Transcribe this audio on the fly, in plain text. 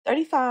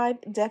35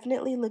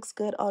 definitely looks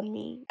good on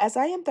me. As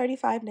I am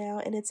 35 now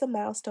and it's a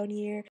milestone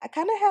year, I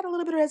kind of had a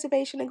little bit of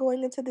reservation in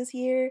going into this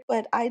year,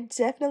 but I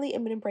definitely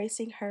am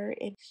embracing her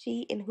and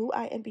she and who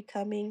I am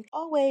becoming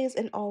always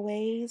and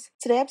always.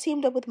 Today I've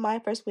teamed up with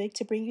Myfirstwig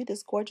to bring you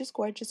this gorgeous,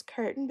 gorgeous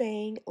curtain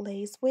bang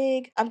lace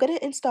wig. I'm going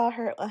to install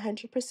her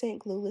 100%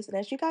 glueless, and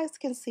as you guys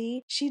can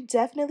see, she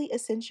definitely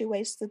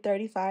accentuates the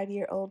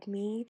 35-year-old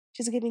me.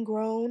 She's giving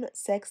grown,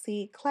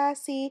 sexy,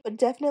 classy, but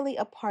definitely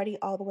a party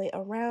all the way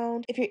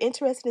around. If you're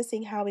interested in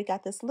seeing how we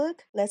got this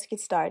look, let's get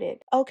started.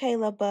 Okay,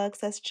 love bugs,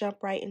 let's jump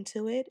right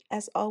into it.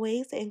 As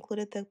always, they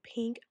included the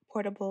pink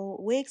portable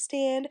wig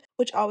stand,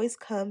 which always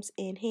comes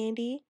in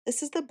handy.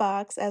 This is the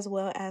box as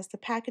well as the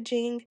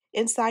packaging.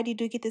 Inside, you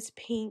do get this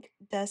pink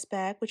dust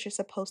bag, which you're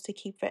supposed to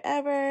keep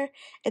forever.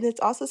 And there's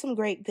also some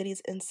great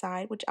goodies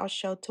inside, which I'll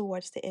show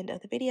towards the end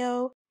of the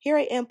video. Here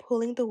I am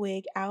pulling the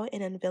wig out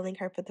and unveiling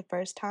her for the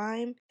first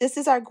time. This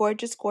is our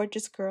gorgeous,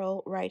 gorgeous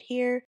girl right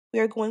here. We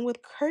are going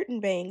with curtain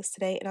bangs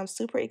today, and I'm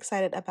super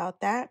excited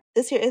about that.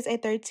 This here is a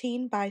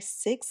 13 by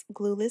 6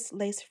 glueless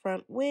lace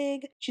front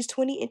wig. She's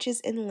 20 inches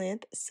in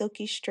length,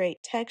 silky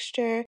straight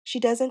texture.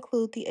 She does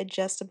include the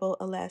adjustable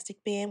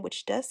elastic band,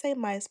 which does say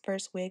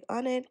Myfirstwig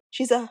on it.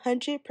 She's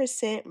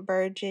 100%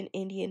 virgin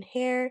Indian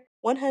hair,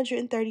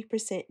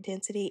 130%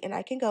 density, and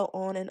I can go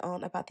on and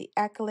on about the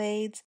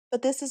accolades,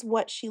 but this is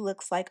what she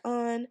looks like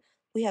on.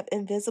 We have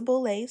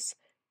invisible lace,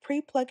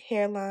 pre-plucked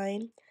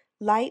hairline,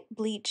 light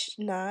bleached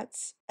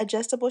knots,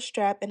 adjustable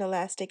strap, and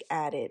elastic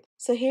added.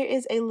 So here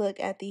is a look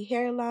at the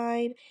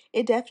hairline.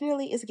 It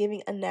definitely is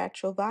giving a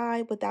natural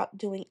vibe without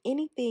doing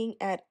anything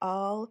at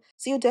all.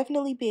 So you'll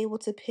definitely be able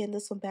to pin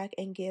this one back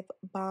and give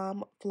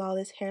bomb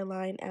flawless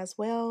hairline as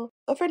well.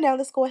 But for now,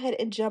 let's go ahead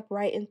and jump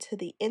right into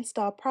the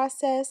install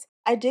process.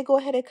 I did go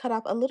ahead and cut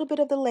off a little bit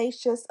of the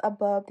lace just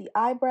above the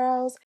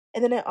eyebrows.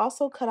 And then I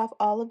also cut off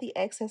all of the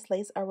excess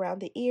lace around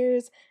the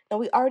ears. Now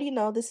we already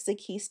know this is a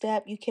key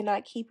step. You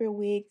cannot keep your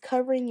wig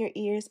covering your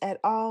ears at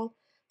all.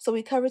 So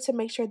we cover to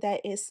make sure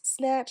that it's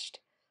snatched.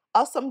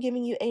 Also, I'm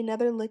giving you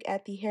another look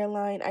at the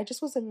hairline. I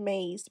just was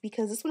amazed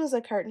because this one is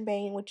a curtain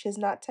bang, which is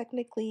not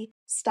technically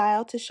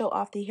styled to show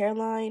off the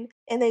hairline,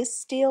 and they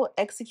still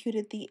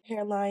executed the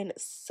hairline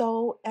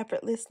so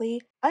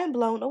effortlessly. I am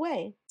blown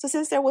away. So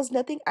since there was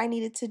nothing I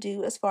needed to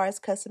do as far as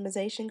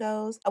customization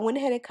goes, I went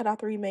ahead and cut off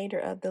the remainder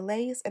of the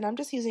lace, and I'm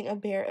just using a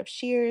pair of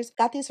shears.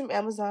 Got these from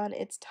Amazon.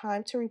 It's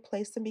time to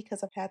replace them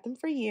because I've had them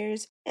for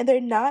years, and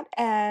they're not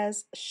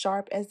as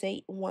sharp as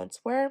they once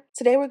were.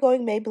 Today we're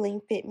going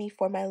Maybelline Fit Me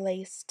for my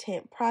lace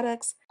tint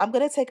products. I'm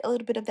going to take a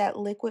little bit of that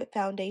liquid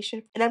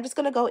foundation, and I'm just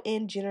going to go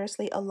in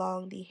generously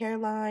along the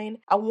hairline.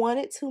 I want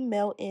it to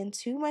melt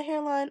into my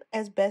hairline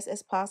as best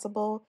as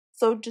possible.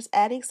 So just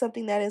adding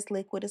something that is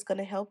liquid is going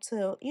to help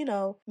to,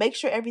 make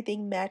sure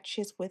everything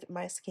matches with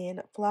my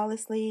skin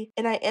flawlessly.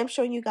 And I am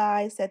showing you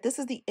guys that this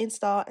is the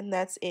install and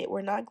that's it.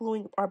 We're not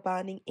gluing or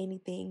bonding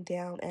anything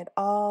down at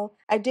all.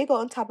 I did go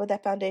on top of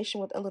that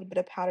foundation with a little bit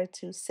of powder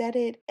to set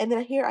it. And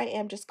then here I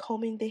am just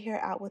combing the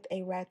hair out with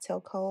a rat tail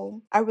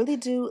comb. I really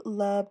do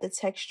love the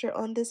texture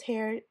on this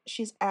hair.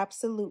 She's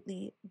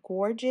absolutely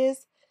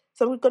gorgeous.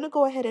 So we're going to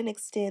go ahead and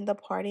extend the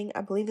parting.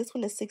 I believe this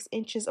one is 6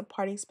 inches of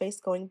parting space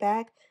going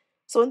back.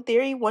 So in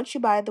theory, once you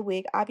buy the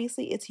wig,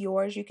 obviously it's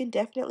yours. You can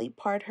definitely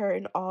part her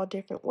in all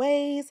different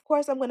ways. Of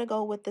course, I'm going to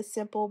go with the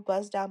simple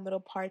buzz down middle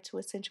part to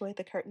accentuate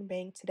the curtain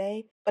bang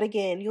today. But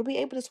again, you'll be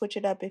able to switch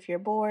it up if you're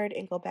bored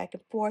and go back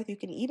and forth. You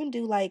can even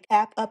do like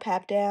half up,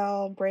 half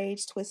down,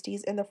 braids,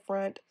 twisties in the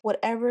front.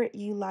 Whatever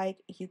you like,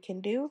 you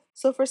can do.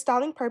 So for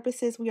styling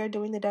purposes, we are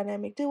doing the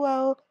dynamic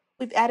duo.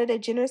 We've added a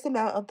generous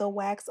amount of the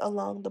wax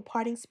along the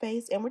parting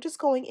space, and we're just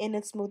going in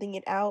and smoothing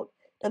it out.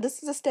 Now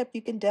this is a step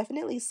you can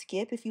definitely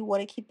skip if you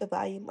want to keep the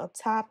volume up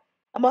top.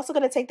 I'm also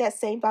going to take that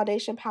same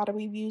foundation powder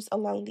we've used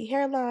along the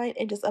hairline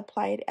and just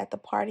apply it at the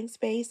parting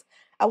space.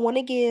 I want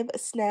to give a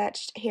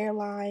snatched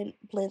hairline,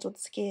 blends with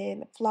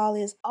skin,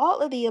 flawless,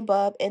 all of the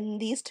above, and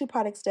these two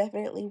products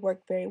definitely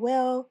work very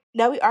well.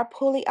 Now we are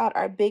pulling out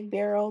our big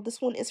barrel. This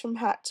one is from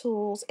Hot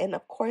Tools, and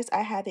of course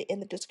I have it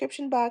in the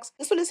description box.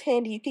 This one is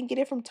handy. You can get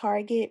it from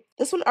Target.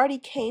 This one already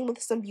came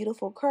with some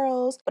beautiful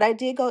curls, but I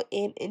did go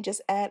in and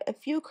just add a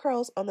few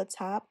curls on the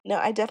top. Now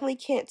I definitely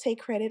can't take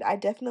credit. I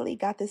definitely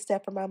got this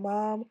step from my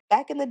mom.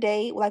 Back in the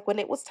day, like when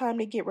it was time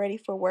to get ready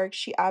for work,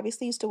 she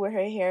obviously used to wear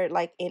her hair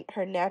like in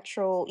her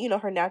natural,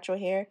 her natural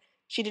hair.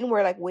 She didn't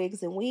wear like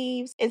wigs and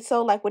weaves. And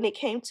so like when it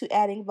came to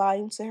adding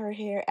volume to her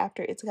hair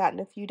after it's gotten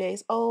a few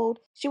days old,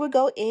 she would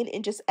go in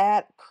and just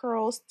add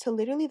curls to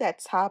literally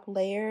that top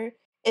layer.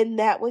 And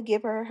that would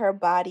give her her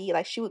body,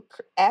 like she would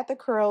add the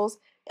curls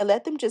and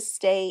let them just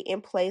stay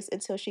in place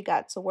until she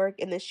got to work.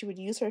 And then she would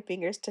use her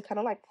fingers to kind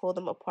of like pull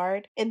them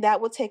apart. And that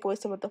would take away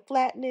some of the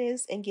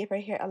flatness and give her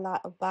hair a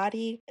lot of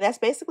body. And that's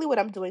basically what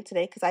I'm doing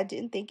today because I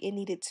didn't think it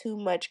needed too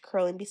much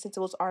curling since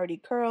it was already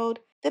curled.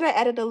 Then I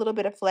added a little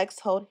bit of Flex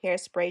Hold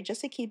hairspray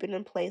just to keep it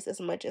in place as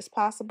much as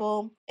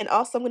possible. And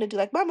also I'm going to do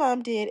like my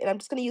mom did, and I'm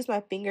just going to use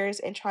my fingers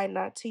and try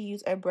not to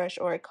use a brush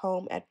or a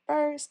comb at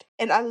first.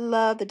 And I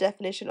love the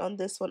definition on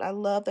this one. I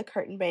love the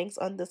curtain bangs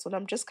on this one.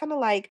 I'm just kind of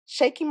like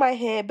shaking my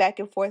head back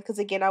and forth because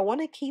again, I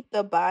want to keep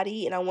the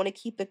body and I want to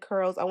keep the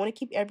curls. I want to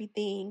keep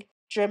everything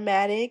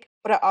dramatic,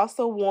 but I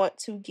also want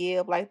to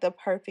give like the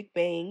perfect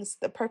bangs,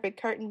 the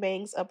perfect curtain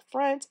bangs up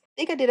front. I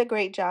think I did a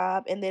great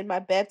job. And then my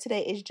bev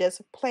today is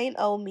just plain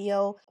old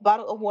Mio, a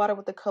bottle of water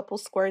with a couple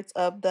squirts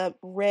of the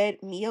red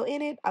Mio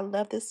in it. I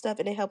love this stuff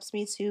and it helps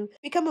me to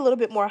become a little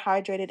bit more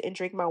hydrated and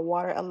drink my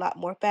water a lot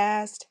more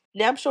fast.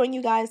 Now I'm showing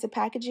you guys the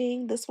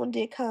packaging. This one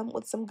did come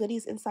with some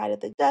goodies inside of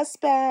the dust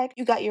bag.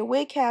 You got your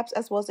wig caps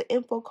as well as the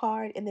info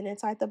card, and then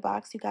inside the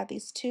box you got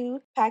these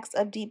 2 packs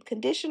of deep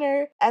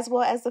conditioner as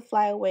well as the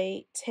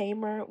flyaway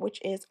tamer, which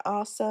is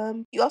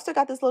awesome. You also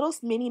got this little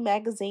mini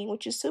magazine,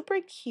 which is super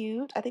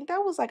cute. I think that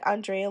was like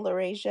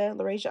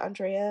LaRasia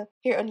Andrea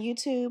here on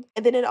YouTube.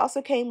 And then it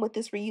also came with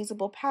this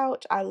reusable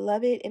pouch. I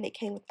love it, and it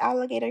came with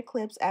alligator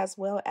clips as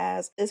well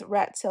as this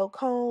rat tail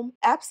comb.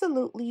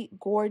 Absolutely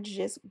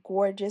gorgeous,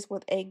 gorgeous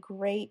with a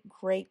great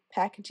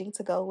packaging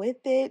to go with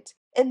it.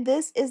 And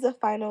this is the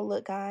final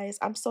look, guys.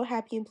 I'm so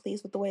happy and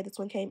pleased with the way this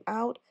one came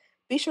out.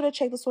 Be sure to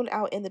check this one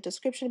out in the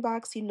description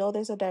box. You know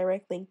there's a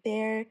direct link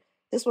there.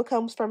 This one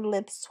comes from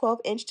lengths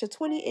 12-inch to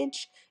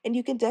 20-inch, and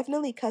you can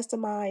definitely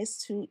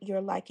customize to your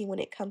liking when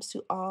it comes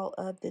to all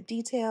of the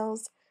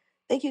details.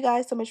 Thank you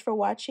guys so much for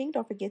watching.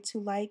 Don't forget to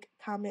like,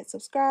 comment,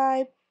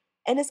 subscribe.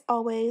 And as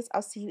always,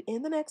 I'll see you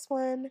in the next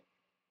one.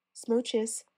 Smooches.